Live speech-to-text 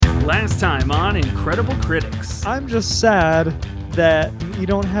Last time on Incredible Critics. I'm just sad that you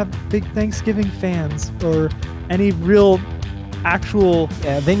don't have big Thanksgiving fans or any real actual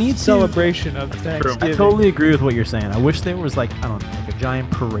they need celebration of Thanksgiving. I totally agree with what you're saying. I wish there was like a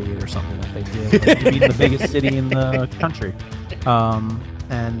giant parade or something that they did, like maybe in the biggest city in the country.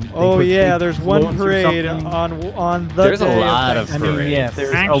 And there's one parade on the There's day a lot of Thanksgiving.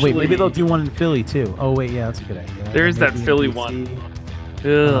 parades. Maybe they'll do one in Philly too. Oh wait, yeah, that's a good idea. There's that Maybe Philly in one. DC.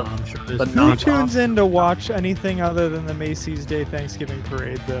 Ugh. Sure there's But Who not- tunes in to watch anything other than the Macy's Day Thanksgiving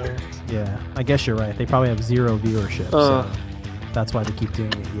Parade, though? Yeah, I guess you're right. They probably have zero viewership, so that's why they keep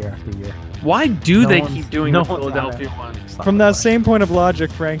doing it year after year. Why do No they one's- keep doing no the one's Philadelphia one? Stop From the that question. same point of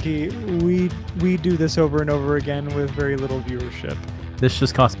logic, Frankie, we do this over and over again with very little viewership. This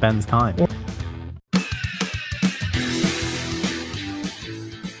just costs Ben's time.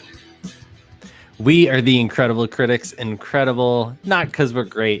 We are the Incredible Critics. Incredible, not because we're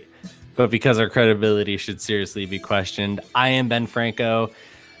great, but because our credibility should seriously be questioned. I am Ben Franco.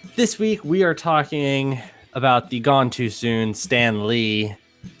 This week, we are talking about the Gone Too Soon Stan Lee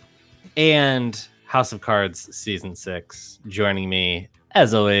and House of Cards Season 6. Joining me,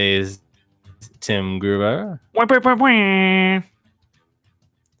 as always, Tim Gruber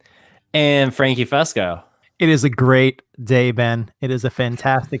and Frankie Fesco. It is a great day, Ben. It is a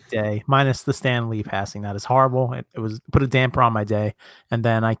fantastic day, minus the Stan Lee passing. That is horrible. It was put a damper on my day. And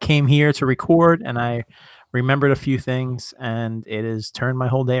then I came here to record, and I remembered a few things, and it has turned my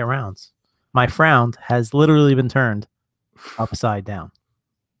whole day around. My frown has literally been turned upside down.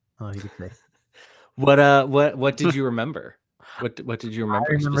 Oh, you could say. What did you remember? What did you remember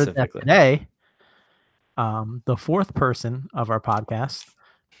I remember that specifically? today, the fourth person of our podcast,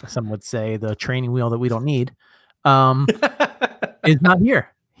 some would say the training wheel that we don't need, is not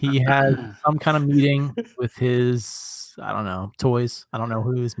here. He has some kind of meeting with his, I don't know, toys. I don't know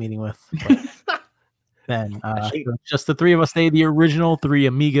who he's meeting with. But then just the three of us, the original three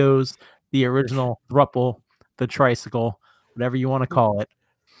amigos, the original thruple, the tricycle, whatever you want to call it.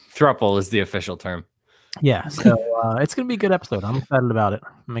 Thruple is the official term. Yeah, so it's going to be a good episode. I'm excited about it.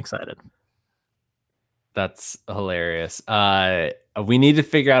 I'm excited. That's hilarious. We need to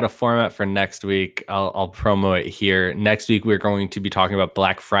figure out a format for next week. I'll promo it here. Next week, we're going to be talking about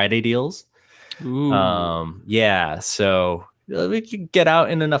Black Friday deals. Ooh. Yeah, so we could get out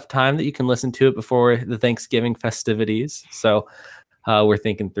in enough time that you can listen to it before the Thanksgiving festivities. So we're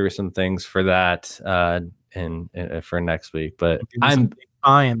thinking through some things for that and for next week. But I'm big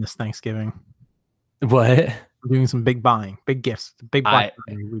buying this Thanksgiving. What? I'm doing some big buying, big gifts, big Black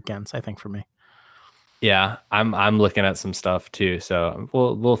Friday weekends, I think, for me. Yeah, I'm looking at some stuff too, so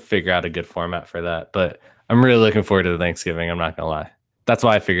we'll figure out a good format for that. But I'm really looking forward to the Thanksgiving. I'm not gonna lie. That's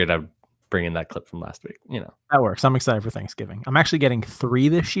why I figured I'd bring in that clip from last week. That works. I'm excited for Thanksgiving. I'm actually getting 3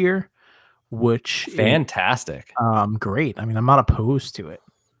 this year, which fantastic. Is, great. I mean, I'm not opposed to it.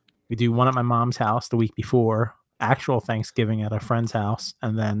 We do one at my mom's house the week before, actual Thanksgiving at a friend's house,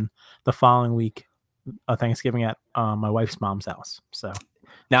 and then the following week, a Thanksgiving at my wife's mom's house. So.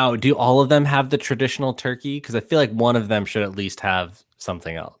 Now, do all of them have the traditional turkey? Because I feel like one of them should at least have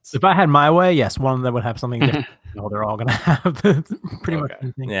something else. If I had my way, yes, one of them would have something different. No, they're all going to have pretty much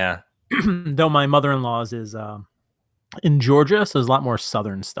anything. Yeah. Though my mother-in-law's is in Georgia, so there's a lot more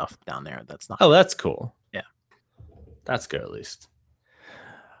southern stuff down there. That's not. Oh, that's cool. Yeah. That's good, at least.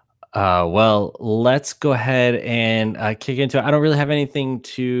 Well, let's go ahead and kick into it. I don't really have anything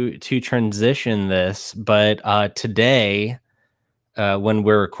to transition this, but today... when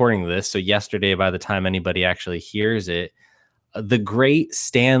we're recording this, so yesterday, by the time anybody actually hears it, the great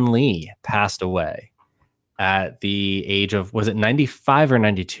Stan Lee passed away at the age of, was it 95 or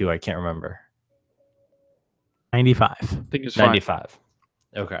 92? I can't remember. 95. I think it's 95.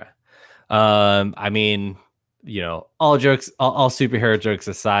 Okay. I mean, all superhero jokes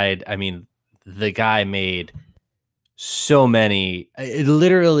aside, I mean, the guy made so many,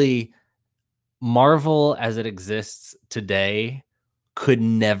 literally Marvel as it exists today could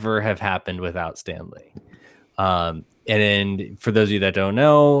never have happened without Stan Lee. And for those of you that don't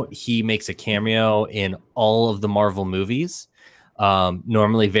know, he makes a cameo in all of the Marvel movies.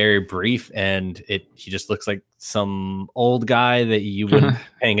 Normally very brief, and he just looks like some old guy that you wouldn't be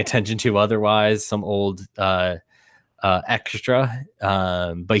paying attention to otherwise, some old extra.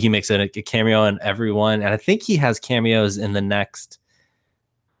 But he makes a cameo in everyone, and I think he has cameos in the next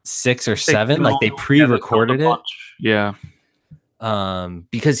 6 or 7. Like they pre-recorded it. Yeah.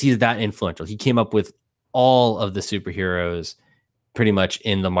 Because he's that influential. He came up with all of the superheroes pretty much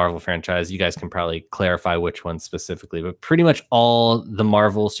in the Marvel franchise. You guys can probably clarify which ones specifically, but pretty much all the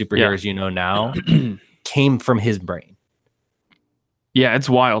Marvel superheroes now came from his brain. Yeah, it's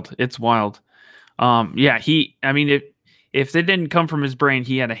wild. It's wild. Yeah, I mean, if they didn't come from his brain,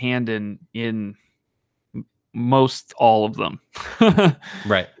 he had a hand in most all of them.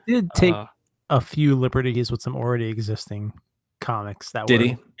 Right. He did take Uh, a few liberties with some already existing comics that Did were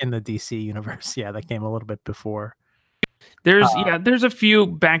he? in the DC universe. Yeah, that came a little bit before. there's a few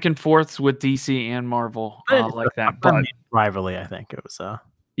back and forths with DC and Marvel like that, but rivalry, I think it was.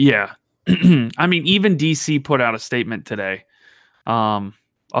 yeah. I mean, even DC put out a statement today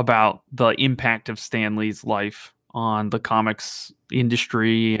about the impact of Stan Lee's life on the comics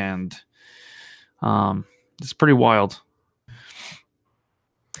industry, and it's pretty wild.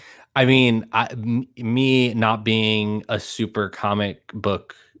 I mean, me not being a super comic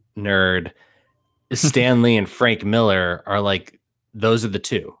book nerd, Stan Lee and Frank Miller are like, those are the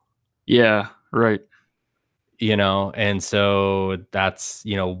two. Yeah, right. You know, and so that's,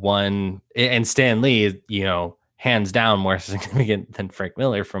 you know, one, and Stan Lee is, you know, hands down more significant than Frank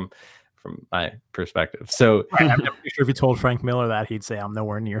Miller from my perspective. So I'm pretty sure if you told Frank Miller that, he'd say, I'm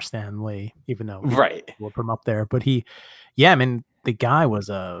nowhere near Stan Lee, even though we'll put him up there. But I mean, the guy was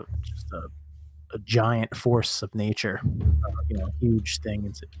just a giant force of nature, you know, huge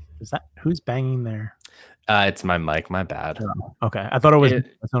thing. Is that who's banging there? It's my mic, my bad. Oh, okay, I thought it was.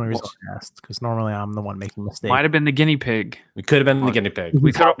 That's the only reason I asked, because normally I'm the one making mistakes. Might have been the guinea pig. We could have been the guinea pig.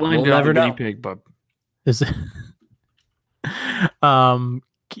 We could have blamed it on the guinea know. pig, but Is it?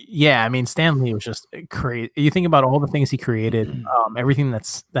 Yeah, I mean, Stan Lee was just crazy. You think about all the things he created, everything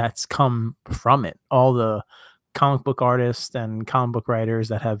that's come from it, all the comic book artists and comic book writers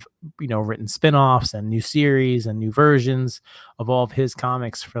that have, you know, written spin-offs and new series and new versions of all of his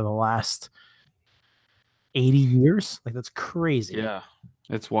comics for the last 80 years. Like, that's crazy. yeah,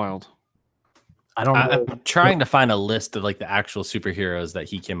 it's wild. I don't know. I'm trying to find a list of like the actual superheroes that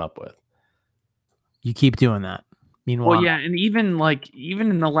he came up with. You keep doing that. Meanwhile, Well, yeah, and even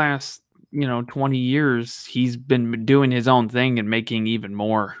in the last 20 years, he's been doing his own thing and making even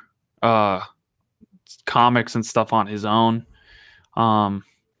more comics and stuff on his own,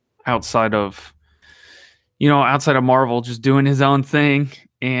 outside of Marvel, just doing his own thing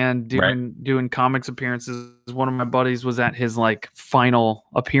and doing comics appearances. One of my buddies was at his like final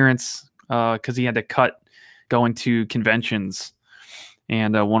appearance because he had to cut going to conventions.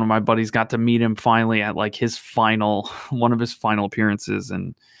 And one of my buddies got to meet him finally at like one of his final appearances,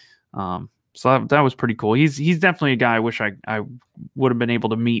 and so that was pretty cool. He's definitely a guy I wish I would have been able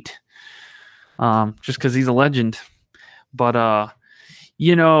to meet, just because he's a legend. But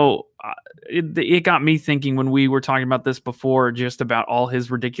it got me thinking when we were talking about this before, just about all his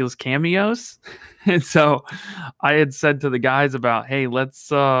ridiculous cameos, and so I had said to the guys about, hey,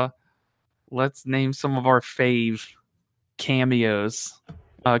 let's name some of our fave cameos,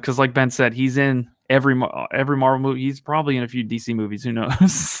 because like Ben said, he's in every Marvel movie. He's probably in a few DC movies, who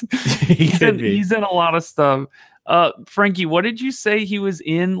knows. he's in a lot of stuff. Frankie, what did you say he was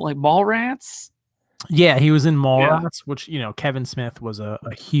in? Like Mallrats? Yeah, he was in Mallrats, which, you know, Kevin Smith was a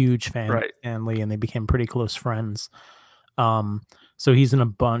huge fan of Stan Lee, and they became pretty close friends. So he's in a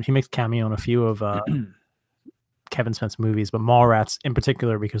bunch. He makes cameo in a few of Kevin Smith's movies, but Mallrats in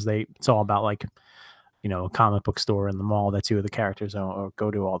particular, because it's all about like, you know, a comic book store in the mall that two of the characters go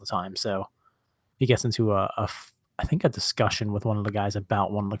to all the time. So he gets into I think a discussion with one of the guys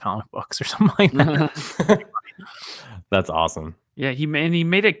about one of the comic books or something like that. That's awesome. Yeah, he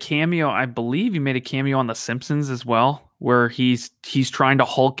made a cameo. I believe he made a cameo on The Simpsons as well, where he's trying to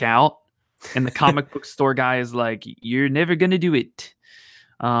Hulk out, and the comic book store guy is like, "You're never gonna do it."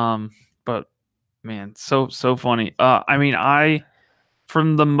 But man, so funny. I mean,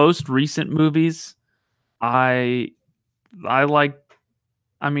 from the most recent movies, I like.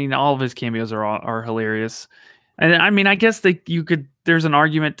 I mean, all of his cameos are hilarious, and I mean, I guess there's an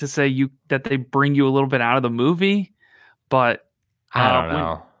argument to say that they bring you a little bit out of the movie, but I don't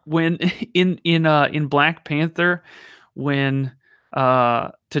know. When in Black Panther, when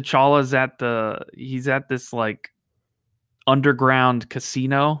T'Challa's he's at this like underground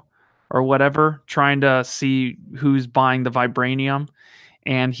casino or whatever, trying to see who's buying the vibranium,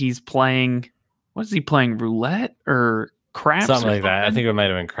 and he's playing. What is he playing? Roulette or craps? Something like that. I think it might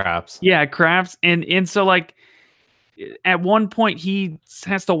have been craps. Yeah, craps. And so like at one point he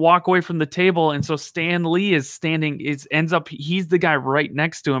has to walk away from the table, and so Stan Lee is he's the guy right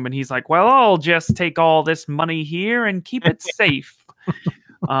next to him, and he's like, well, I'll just take all this money here and keep it safe.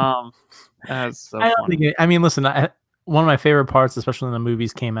 That's so funny. I mean, listen, one of my favorite parts, especially when the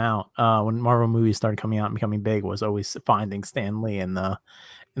movies came out, when Marvel movies started coming out and becoming big, was always finding Stan Lee in the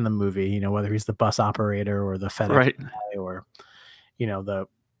movie, you know, whether he's the bus operator or the FedEx guy or, you know,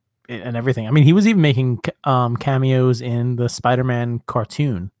 and everything. I mean, he was even making cameos in the Spider-Man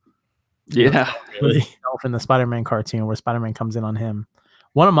cartoon. Yeah. Himself in the Spider-Man cartoon where Spider-Man comes in on him.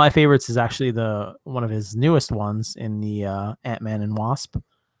 One of my favorites is actually one of his newest ones in the Ant-Man and Wasp.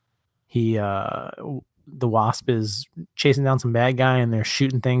 The Wasp is chasing down some bad guy and they're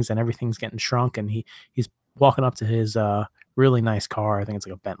shooting things and everything's getting shrunk, and he's walking up to his really nice car. I think it's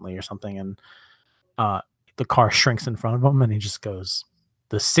like a Bentley or something, and the car shrinks in front of him and he just goes,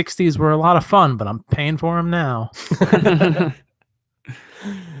 "The 60s were a lot of fun, but I'm paying for them now."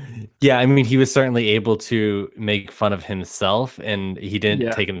 Yeah, I mean, he was certainly able to make fun of himself, and he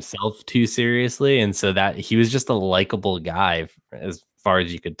didn't take himself too seriously, and so that he was just a likable guy as far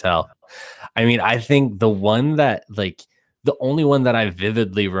as you could tell. I mean, I think the only one that I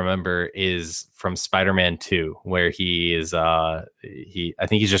vividly remember is from Spider-Man 2, where he is I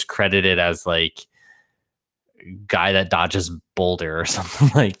think he's just credited as like guy that dodges boulder or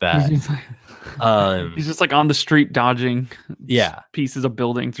something like that. He's just like on the street dodging pieces of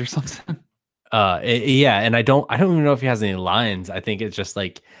buildings or something. And I don't even know if he has any lines. I think it's just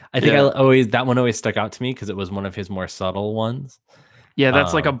like that one always stuck out to me because it was one of his more subtle ones. Yeah,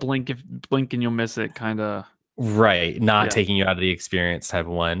 that's like a blink and you'll miss it kind of. Right, not taking you out of the experience type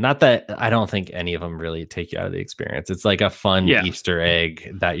of one. Not that I don't think any of them really take you out of the experience. It's like a fun Easter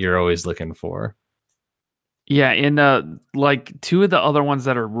egg that you're always looking for. Yeah, and like two of the other ones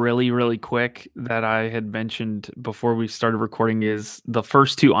that are really, really quick that I had mentioned before we started recording is the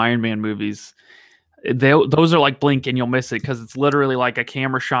first two Iron Man movies. Those are like blink and you'll miss it because it's literally like a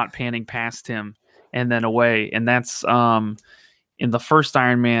camera shot panning past him and then away. And that's in the first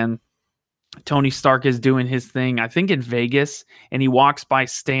Iron Man, Tony Stark is doing his thing, I think in Vegas, and he walks by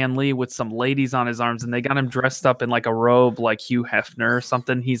Stan Lee with some ladies on his arms, and they got him dressed up in like a robe like Hugh Hefner or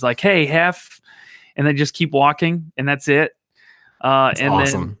something. He's like, "Hey, Hef." And they just keep walking, and that's it. That's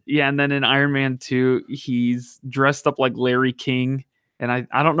awesome. And then in Iron Man 2, he's dressed up like Larry King. And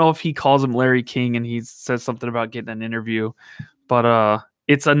I don't know if he calls him Larry King and he says something about getting an interview. But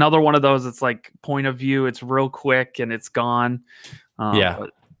it's another one of those. It's like point of view. It's real quick and it's gone.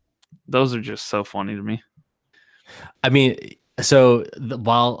 But those are just so funny to me. I mean, so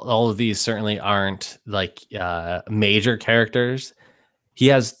while all of these certainly aren't like major characters, he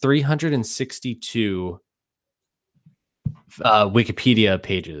has 362 Wikipedia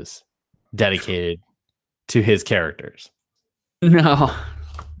pages dedicated to his characters. No.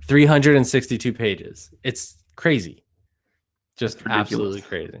 362 pages. It's crazy. Just absolutely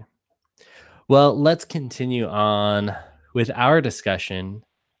crazy. Well, let's continue on with our discussion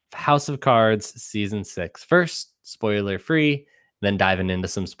of House of Cards Season 6. First, spoiler free, then diving into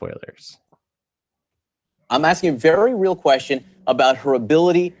some spoilers. I'm asking a very real question about her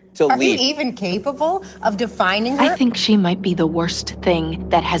ability to lead. Are you even capable of defining her? I think she might be the worst thing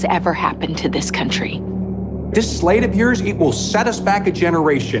that has ever happened to this country. This slate of yours, it will set us back a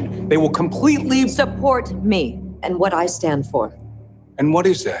generation. They will completely support me and what I stand for. And what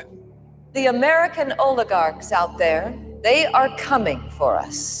is that? The American oligarchs out there, they are coming for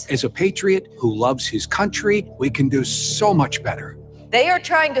us. As a patriot who loves his country, we can do so much better. They are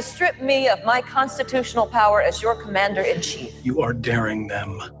trying to strip me of my constitutional power as your commander-in-chief. You are daring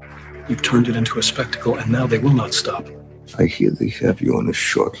them. You've turned it into a spectacle, and now they will not stop. I hear they have you on a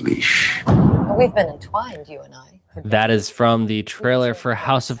short leash. We've been entwined, you and I. That is from the trailer for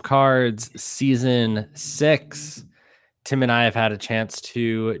House of Cards Season 6. Tim and I have had a chance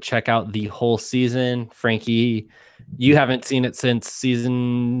to check out the whole season. Frankie, you haven't seen it since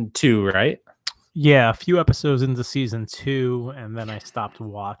Season 2, right? Yeah, a few episodes into Season 2, and then I stopped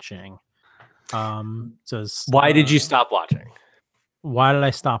watching. Why did you stop watching? Why did I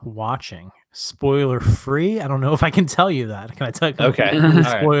stop watching? Spoiler free? I don't know if I can tell you that. Can I tell you? Okay.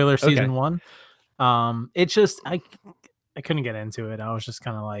 Spoiler Season 1. It's just I couldn't get into it. I was just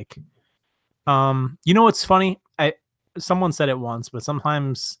kind of like, you know what's funny? Someone said it once, but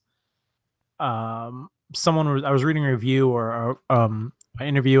sometimes I was reading a review or an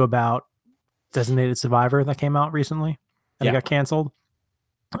interview about Designated Survivor that came out recently and it got canceled,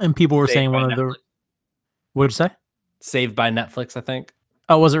 and people were saying one of the what'd you say? Saved by Netflix, I think.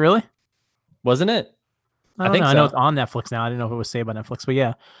 Oh, was it really? Wasn't it? I think so. I know it's on Netflix now. I didn't know if it was saved by Netflix, but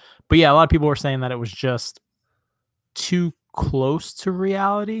yeah, a lot of people were saying that it was just too close to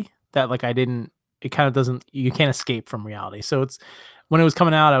reality. That like it kind of doesn't. You can't escape from reality. So it's when it was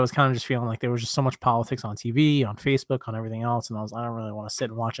coming out, I was kind of just feeling like there was just so much politics on TV, on Facebook, on everything else, and I don't really want to sit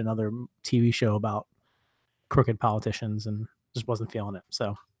and watch another TV show about crooked politicians, and just wasn't feeling it.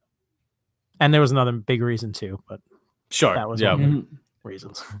 So, and there was another big reason too, but sure, that was one of the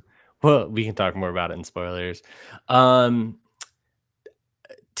reasons. Well, we can talk more about it in spoilers.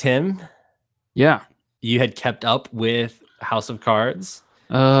 Tim, yeah, you had kept up with House of Cards.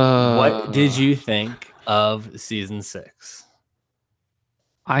 What did you think of season 6?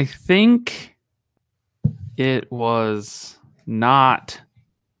 I think it was not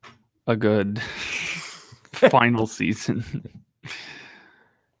a good final season.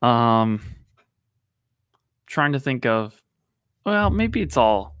 Trying to think of, well, maybe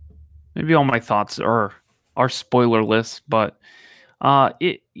all my thoughts are spoiler list, but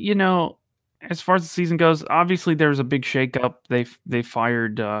as far as the season goes, obviously there's a big shakeup. They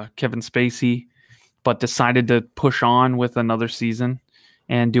fired Kevin Spacey, but decided to push on with another season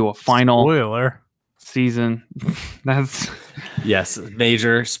and do a final spoiler season. That's yes,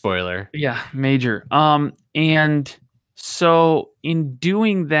 major spoiler. Yeah, major. And so in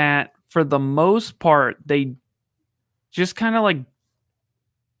doing that, for the most part, they just kind of like,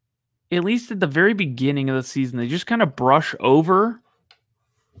 at least at the very beginning of the season, they just kind of brush over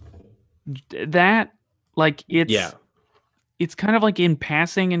that. Like it's kind of like in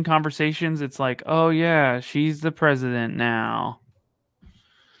passing in conversations. It's like, oh yeah, she's the president now.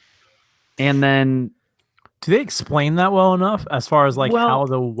 And then, do they explain that well enough as far as like how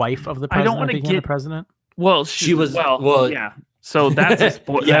the wife of the president became the president? Well, she was. Well, yeah. So that's a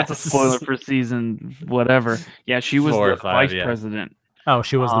that's a spoiler for season whatever. Yeah, she was the vice president. Oh,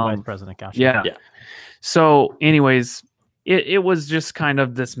 she was the vice president. Gotcha. Yeah. So, anyways, it was just kind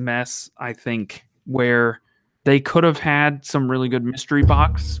of this mess, I think, where they could have had some really good mystery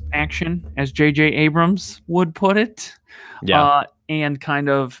box action, as J.J. Abrams would put it. Yeah. And kind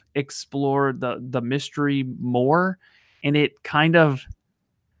of explore the mystery more. And it kind of...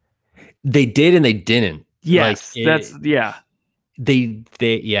 They did and they didn't. Yes, They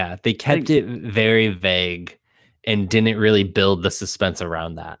kept it very vague and didn't really build the suspense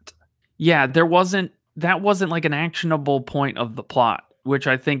around that. Yeah, that wasn't like an actionable point of the plot, which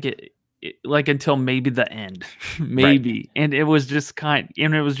I think it like until maybe the end. Maybe. Right. And it was just kind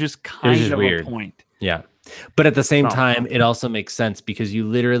of weird. A point. Yeah. But at the same time, it also makes sense because you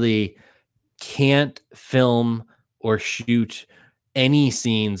literally can't film or shoot any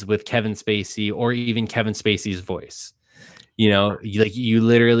scenes with Kevin Spacey or even Kevin Spacey's voice. You know, you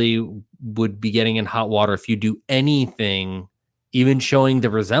literally would be getting in hot water if you do anything, even showing the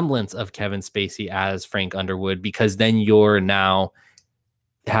resemblance of Kevin Spacey as Frank Underwood, because then you're now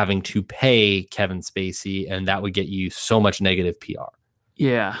having to pay Kevin Spacey, and that would get you so much negative PR.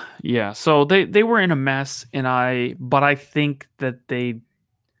 Yeah. So they were in a mess, but I think that they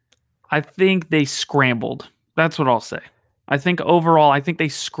scrambled. That's what I'll say. I think overall, they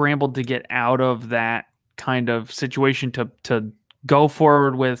scrambled to get out of that kind of situation to go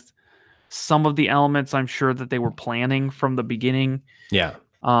forward with some of the elements I'm sure that they were planning from the beginning. Yeah.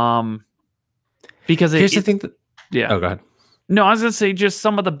 Because here's the thing that... Yeah. Oh, go ahead. No, I was gonna say just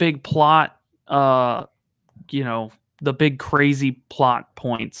some of the big plot, the big crazy plot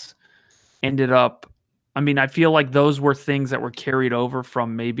points ended up. I mean, I feel like those were things that were carried over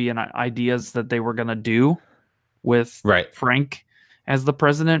from maybe ideas that they were gonna do with Frank as the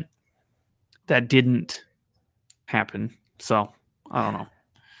president that didn't happen. So I don't know.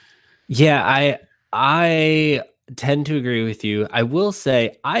 Yeah, I tend to agree with you. I will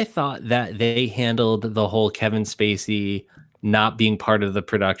say I thought that they handled the whole Kevin Spacey not being part of the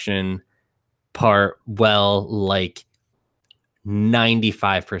production part well, like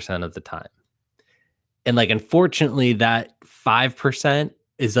 95% of the time. And like, unfortunately, that 5%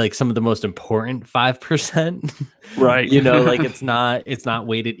 is like some of the most important 5%. Right. Like it's not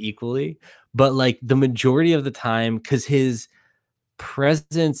weighted equally, but like the majority of the time, because his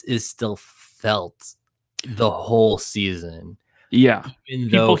presence is still felt the whole season. Yeah. Even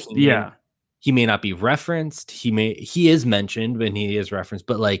though he may not be referenced, he is mentioned when he is referenced,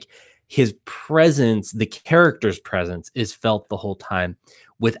 but like his presence, the character's presence is felt the whole time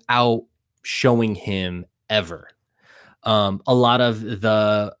without showing him ever. A lot of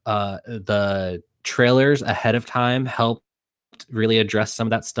the trailers ahead of time helped really address some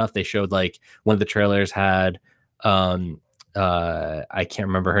of that stuff. They showed like one of the trailers had I can't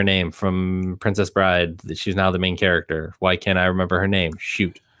remember her name from Princess Bride. She's now the main character. Why can't I remember her name?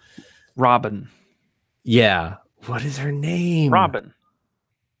 Shoot. Robin. Yeah. What is her name? Robin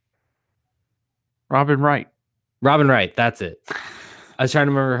Wright. Robin Wright. That's it. I was trying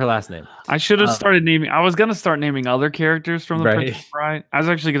to remember her last name. I should have started naming. I was going to start naming other characters from the Princess Bride. I was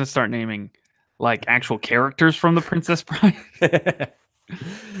actually going to start naming like actual characters from the Princess Bride.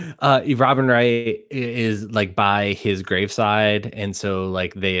 Robin Wright is like by his graveside, and so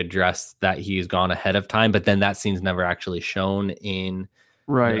like they address that he's gone ahead of time, but then that scene's never actually shown in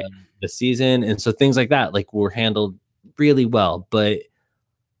the season, and so things like that like were handled really well. But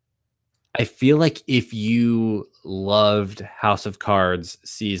I feel like if you loved House of Cards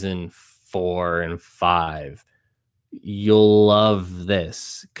season 4 and 5, you'll love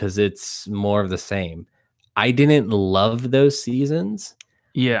this because it's more of the same. I didn't love those seasons.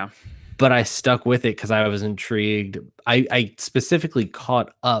 Yeah. But I stuck with it because I was intrigued. I specifically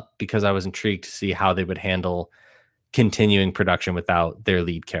caught up because I was intrigued to see how they would handle continuing production without their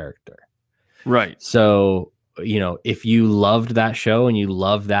lead character. Right. So, if you loved that show and you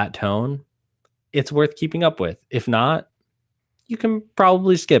love that tone, it's worth keeping up with. If not, you can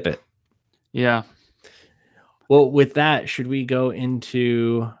probably skip it. Yeah. Well, with that, should we go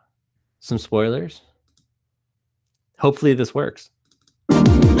into some spoilers? Hopefully this works.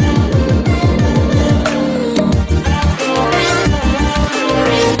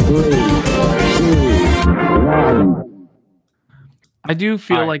 I do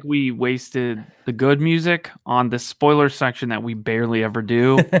feel like we wasted the good music on the spoiler section that we barely ever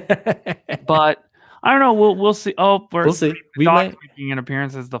do. But I don't know. We'll see. Oh, we'll see. We might making an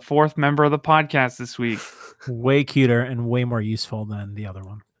appearance as the 4th member of the podcast this week. Way cuter and way more useful than the other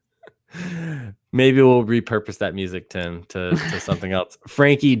one. Maybe we'll repurpose that music, Tim, to something else.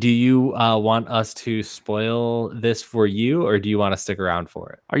 Frankie, do you want us to spoil this for you, or do you want to stick around for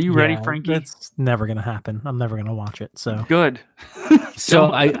it? Are you ready, Frankie? It's never going to happen. I'm never going to watch it. So good.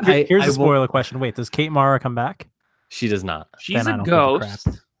 So here's a spoiler question. Wait, does Kate Mara come back? She does not. She's a ghost.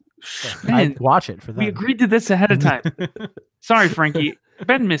 I'd watch it for that. We agreed to this ahead of time. Sorry, Frankie.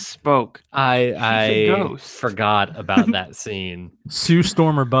 Ben misspoke. I forgot about that scene. Sue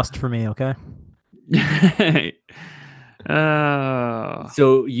Storm or bust for me, okay?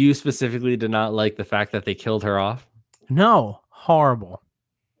 So you specifically did not like the fact that they killed her off? No, horrible.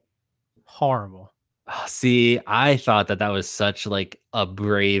 See, I thought that was such like a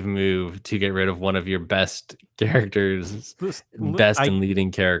brave move to get rid of one of your best characters, and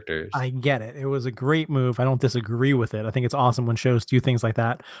leading characters. I get it. It was a great move. I don't disagree with it. I think it's awesome when shows do things like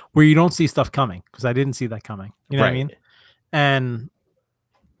that where you don't see stuff coming, because I didn't see that coming. You know what I mean? And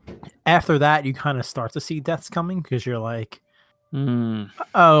after that, you kind of start to see deaths coming because you're like,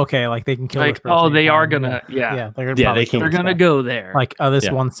 oh, okay, like they can kill. Like, oh, they are gonna, they're gonna go there. Like, oh, this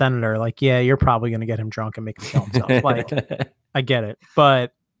one senator, like, yeah, you're probably gonna get him drunk and make him kill himself. Like, I get it,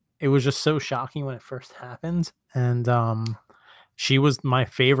 but it was just so shocking when it first happened, and she was my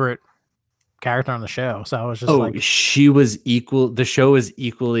favorite character on the show, so I was just she was equal. The show is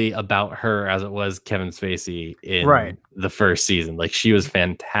equally about her as it was Kevin Spacey in the first season. Like, she was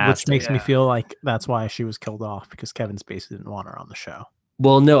fantastic, which makes me feel like that's why she was killed off, because Kevin Spacey didn't want her on the show.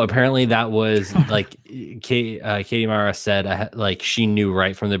 Well, no, apparently that was like Katie Mara said, like, she knew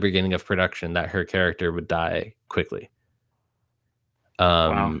right from the beginning of production that her character would die quickly.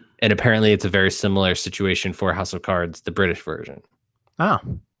 And apparently it's a very similar situation for House of Cards, the British version. Oh.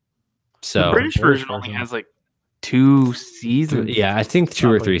 So the British version only has like 2 seasons. Yeah, I think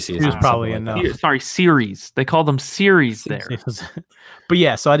 2 or 3 seasons. Probably enough. Sorry, series. They call them series there. But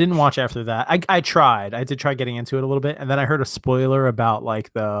yeah, so I didn't watch after that. I tried. I did try getting into it a little bit, and then I heard a spoiler about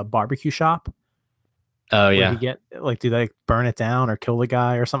like the barbecue shop. Oh yeah. Do they burn it down or kill the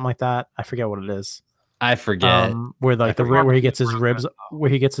guy or something like that? I forget what it is. I forget. Where he gets his ribs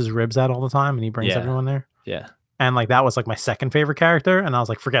out all the time and he brings everyone there. Yeah. And like that was like my second favorite character, and I was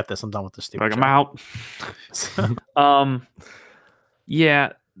like, forget this, I'm done with this stupid. Like, I'm out.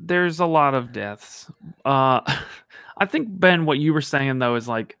 Yeah, there's a lot of deaths. I think, Ben, what you were saying though is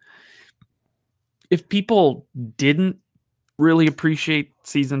like, if people didn't really appreciate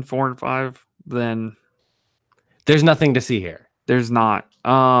season 4 and 5, then there's nothing to see here. There's not.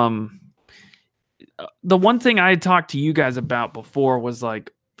 The one thing I had talked to you guys about before was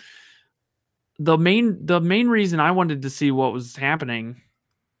like, the main reason I wanted to see what was happening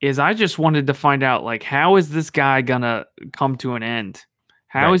is I just wanted to find out, like, how is this guy gonna come to an end?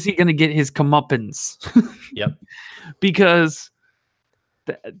 How is he gonna get his comeuppance? Yep. Because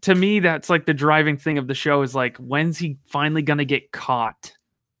to me, that's like the driving thing of the show is like, when's he finally gonna get caught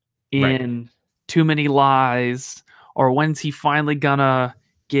in too many lies, or when's he finally gonna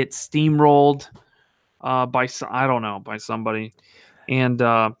get steamrolled by somebody? And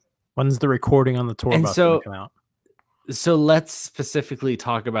when's the recording on the tour bus going to come out? So let's specifically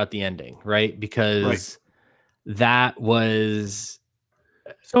talk about the ending, right? Because that was...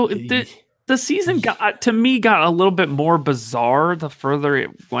 So the season got a little bit more bizarre the further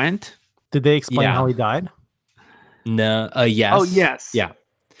it went. Did they explain how he died? No. Yes. Oh, yes. Yeah.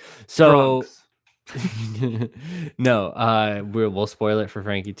 So... No, we'll spoil it for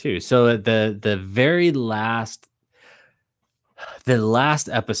Frankie too. So the very last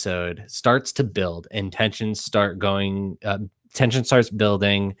episode starts to build and tension starts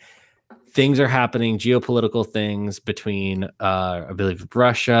building. things are happening, geopolitical things between I believe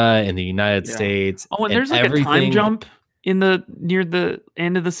Russia and the United States. Oh, and there's like a time jump in the near the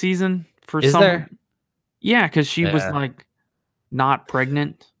end of the season for Is some. there? Yeah, because she was like not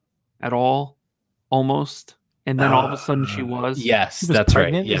pregnant at all, almost, and then all of a sudden she was. Yes, She was that's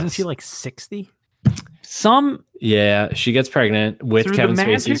pregnant? right. Yes. Isn't she like 60? Yeah, she gets pregnant with Through the Kevin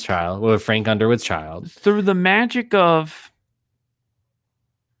Spacey's magic? child, with Frank Underwood's child. Through the magic of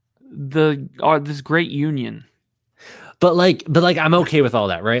this great union. But I'm okay with all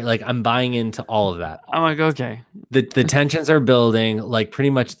that, right? Like I'm buying into all of that. I'm like, okay. The tensions are building. Like pretty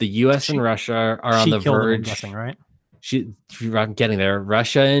much the U.S. and Russia are on the killed him, I'm verge. guessing, right? I'm getting there.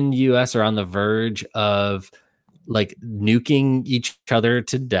 Russia and U.S. are on the verge of like nuking each other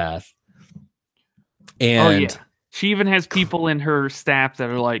to death. And she even has people in her staff that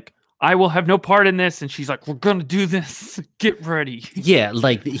are like, I will have no part in this. And she's like, we're going to do this. Get ready. yeah,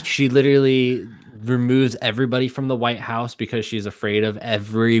 like she literally removes everybody from the White House because she's afraid of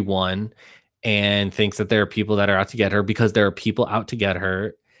everyone and thinks that there are people that are out to get her because there are people out to get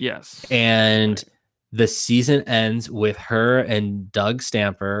her. Yes. And the season ends with her and Doug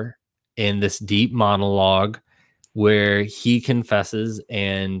Stamper in this deep monologue where he confesses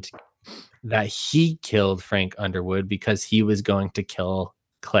and that he killed Frank Underwood because he was going to kill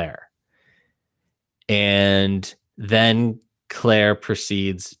Claire. And then Claire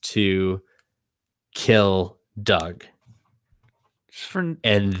proceeds to kill Doug.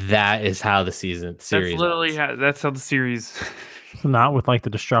 And that is how the series That's literally that's how the series. Not with like the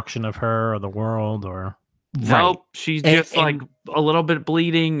destruction of her or the world or. Nope. She's just like a little bit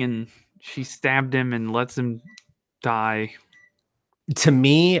bleeding and she stabbed him and lets him die. To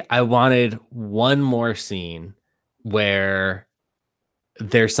me, I wanted one more scene where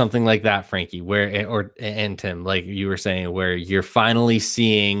there's something like that, Frankie, and Tim, like you were saying, where you're finally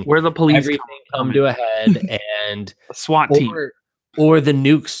seeing where the police everything come to a head and a SWAT team. Or the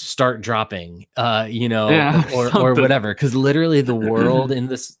nukes start dropping, or whatever. Because literally the world in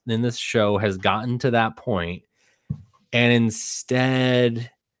this show has gotten to that point, and instead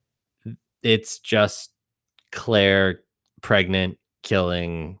it's just Claire pregnant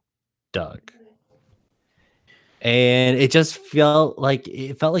killing Doug. And it just felt like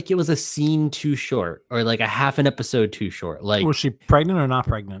it was a scene too short, or like a half an episode too short. Like, was she pregnant or not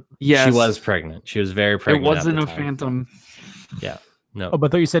pregnant? Yes, she was pregnant. She was very pregnant. It wasn't a phantom. Yeah, no. Oh, but I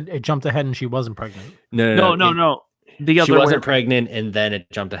thought you said it jumped ahead and she wasn't pregnant. No. The other she wasn't way. pregnant, and then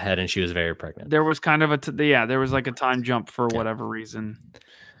it jumped ahead, and she was very pregnant. There was kind of there was like a time jump for whatever reason.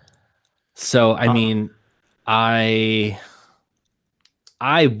 So I mean, I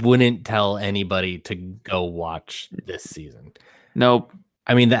wouldn't tell anybody to go watch this season. Nope.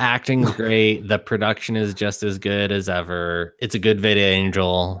 I mean, the acting's great. The production is just as good as ever. It's a good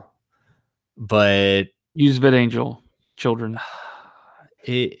VidAngel, but use VidAngel, children.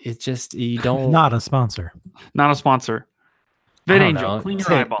 It just, you don't. Not a sponsor. Not a sponsor. VidAngel, clean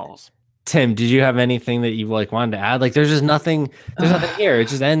your eyeballs. Tim, did you have anything that you like wanted to add? Like, there's just nothing. There's nothing here. It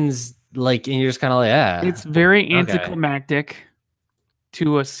just ends like, and you're just kind of like, yeah. It's very anticlimactic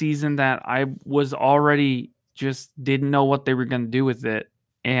to a season that I was already just didn't know what they were going to do with it,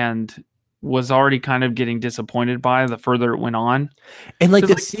 and was already kind of getting disappointed by the further it went on. And like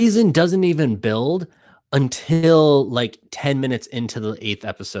the season doesn't even build until like 10 minutes into the 8th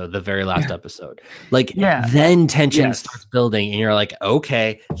episode, the very last episode. Like, then tension starts building, and you're like,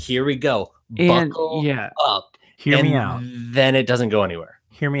 okay, here we go. Buckle up. Hear me out. Then it doesn't go anywhere.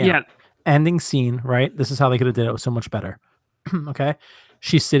 Hear me out. Ending scene, right? This is how they could have did it. It was so much better. Okay.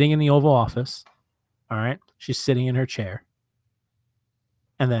 She's sitting in the Oval Office. All right. She's sitting in her chair.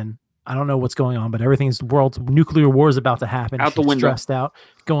 And then I don't know what's going on, but the world's nuclear war is about to happen. Out the She's window. stressed out,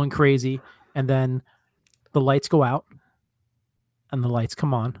 going crazy. And then the lights go out and the lights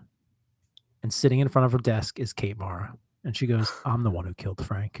come on. And sitting in front of her desk is Kate Mara. And she goes, I'm the one who killed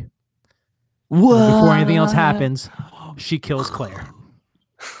Frank. Before anything else happens, she kills Claire.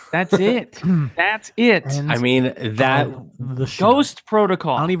 That's it. That's it. And I mean, that the show. Ghost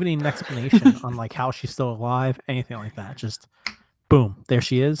Protocol. I don't even need an explanation on like how she's still alive, anything like that. Just boom, there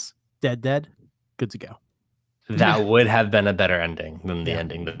she is, dead, good to go. That would have been a better ending than the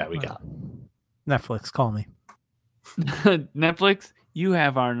ending that we got. Netflix, call me. Netflix, you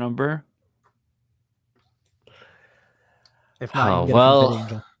have our number. If not, you can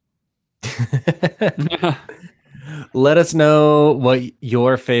get it from Let us know what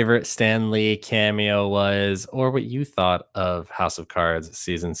your favorite Stan Lee cameo was, or what you thought of House of Cards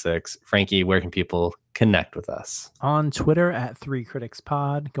season 6. Frankie, where can people connect with us? On Twitter at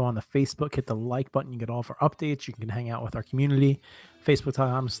 3CriticsPod. Go on the Facebook, hit the like button. You get all of our updates. You can hang out with our community.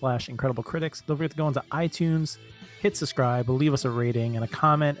 Facebook.com/IncredibleCritics. Don't forget to go into iTunes, hit subscribe, leave us a rating and a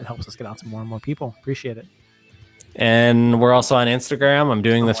comment. It helps us get out to more and more people. Appreciate it. And we're also on Instagram. I'm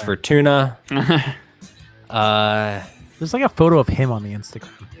doing this for Tuna. There's like a photo of him on the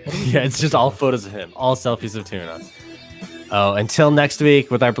Instagram. Yeah, it's just all photos of him, all selfies of Tuna. Oh, until next week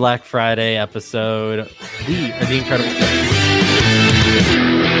with our Black Friday episode, we are the Incredible Critics.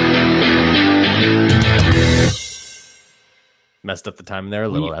 Messed up the time there a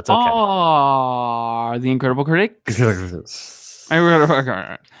little. That's okay. Oh, the Incredible Critics. Incredible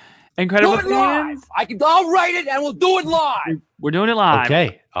fans. I'll write it and we'll do it live. We're doing it live.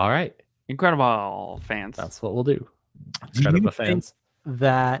 Okay. All right. Incredible fans. That's what we'll do. Do you think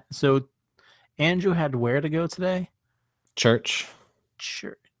that so Andrew had where to go today? Church.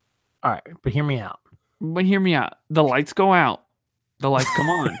 Sure. All right, but hear me out. The lights go out. The lights come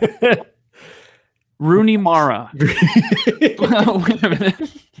on. Rooney Mara. Wait a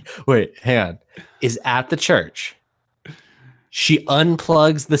minute. Wait, hang on. Is at the church. She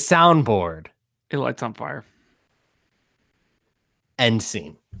unplugs the soundboard. It lights on fire. End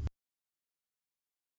scene.